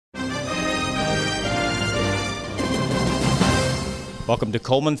Welcome to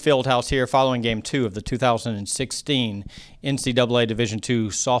Coleman Fieldhouse here following Game 2 of the 2016 NCAA Division II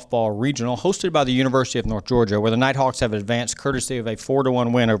Softball Regional hosted by the University of North Georgia, where the Nighthawks have advanced courtesy of a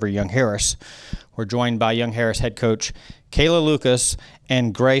 4-1 win over Young Harris. We're joined by Young Harris head coach Kayla Lucas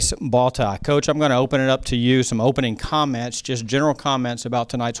and Grace Balta. Coach, I'm going to open it up to you, some opening comments, just general comments about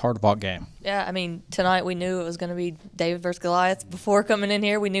tonight's hard-fought game. Yeah, I mean, tonight we knew it was going to be David versus Goliath. Before coming in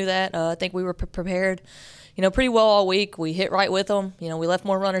here, we knew that. I think we were prepared, pretty well all week. We hit right with them. We left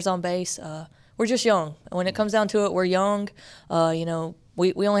more runners on base. We're just young. When it comes down to it, we're young.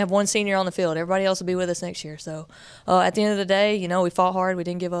 We only have one senior on the field. Everybody else will be with us next year. So at the end of the day, we fought hard. We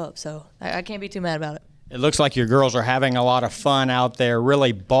didn't give up. So I can't be too mad about it. It looks like your girls are having a lot of fun out there,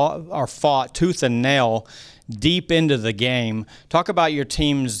 really fought tooth and nail deep into the game. Talk about your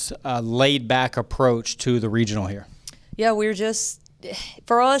team's laid-back approach to the regional here. Yeah,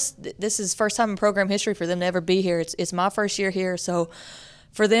 for us, this is first time in program history for them to ever be here. It's my first year here, so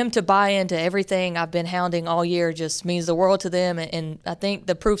for them to buy into everything I've been hounding all year just means the world to them. And I think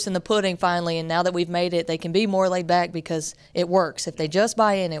the proof's in the pudding finally, and now that we've made it, they can be more laid back because it works. If they just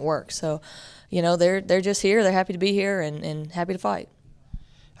buy in, it works. So, they're just here. They're happy to be here and happy to fight.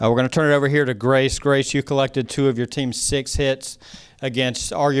 We're going to turn it over here to Grace. Grace, you collected 2 of your team's 6 hits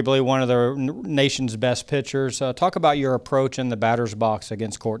against arguably one of the nation's best pitchers. Talk about your approach in the batter's box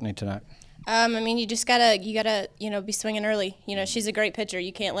against Courtney tonight. You just gotta be swinging early. She's a great pitcher.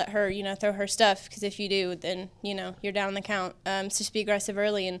 You can't let her, throw her stuff, because if you do, then, you're down the count. So just be aggressive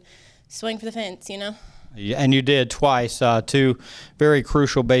early and swing for the fence, And you did twice, 2 very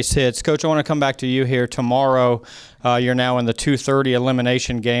crucial base hits. Coach, I want to come back to you here. Tomorrow, you're now in the 2:30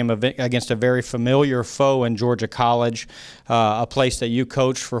 elimination game against a very familiar foe in Georgia College, a place that you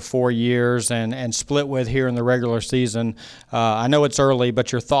coached for 4 years and split with here in the regular season. I know it's early,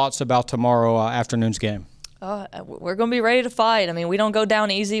 but your thoughts about tomorrow afternoon's game? We're going to be ready to fight. We don't go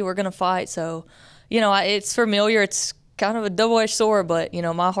down easy. We're going to fight. So, it's familiar. It's kind of a double-edged sword, but,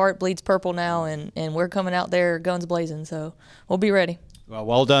 my heart bleeds purple now, and we're coming out there guns blazing, so we'll be ready.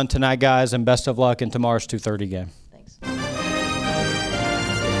 Well done tonight, guys, and best of luck in tomorrow's 2:30 game.